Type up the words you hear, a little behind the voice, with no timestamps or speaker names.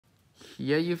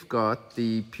Here you've got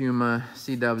the Puma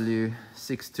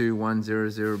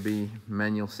CW62100B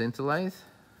manual center lathe.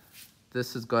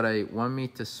 This has got a 1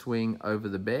 meter swing over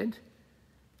the bed,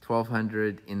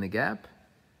 1200 in the gap.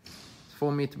 It's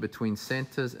 4 meter between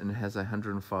centers and it has a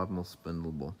 105 mil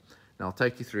spindle ball. Now I'll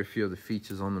take you through a few of the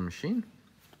features on the machine.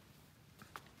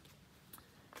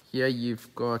 Here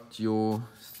you've got your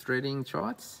threading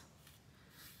charts,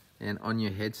 and on your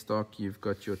headstock you've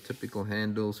got your typical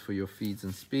handles for your feeds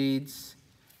and speeds.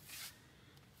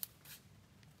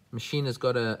 Machine has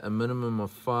got a minimum of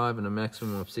 5 and a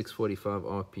maximum of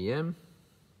 645 RPM,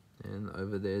 and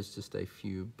over there's just a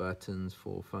few buttons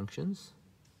for functions.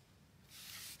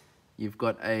 You've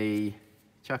got a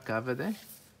chuck cover there,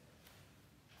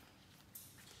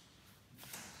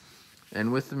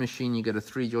 and with the machine you get a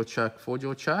 3-jaw chuck,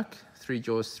 4-jaw chuck.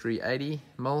 3-jaw is 380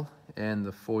 mil and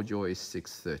the 4-jaw is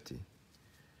 630.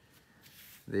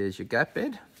 There's your gap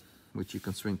bed, which you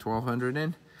can swing 1200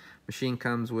 in. Machine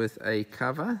comes with a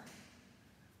cover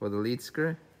for the lead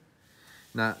screw.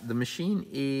 Now the machine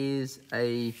is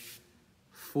a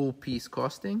full piece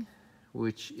casting,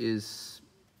 which is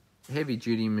a heavy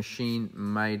duty machine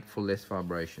made for less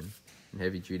vibration and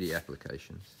heavy duty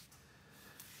applications.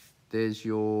 There's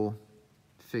your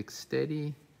fixed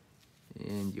steady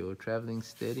and your traveling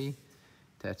steady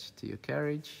attached to your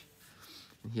carriage.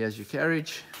 And here's your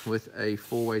carriage with a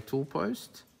 4-way tool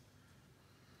post.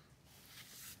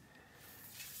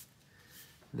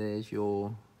 There's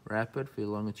your rapid for your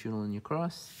longitudinal and your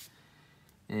cross,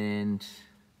 and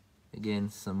again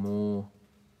some more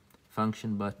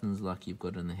function buttons like you've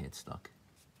got in the headstock.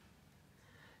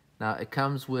 Now it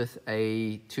comes with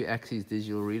a 2-axis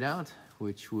digital readout,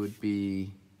 which would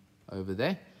be over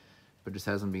there, but just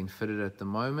hasn't been fitted at the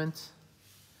moment.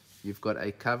 You've got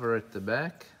a cover at the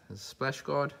back, a splash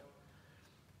guard,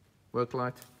 work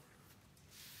light.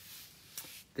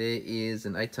 There is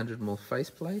an 800 mil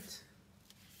faceplate,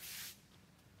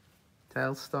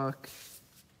 tailstock,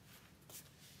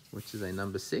 which is a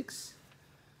number 6.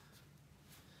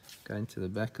 Going to the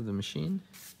back of the machine,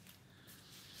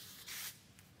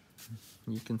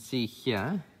 you can see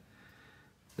here,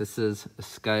 this is a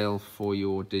scale for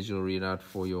your digital readout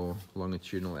for your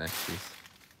longitudinal axis.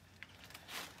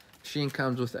 Machine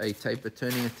comes with a taper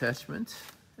turning attachment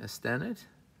as standard.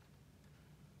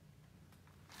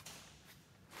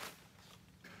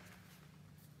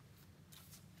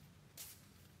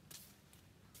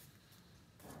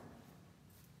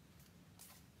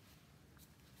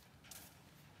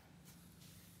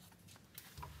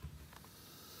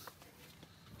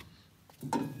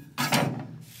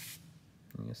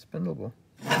 And your spindle ball.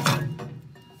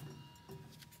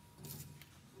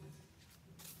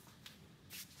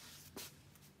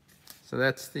 So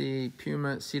that's the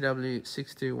Puma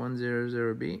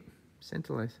CW62100B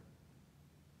center lathe.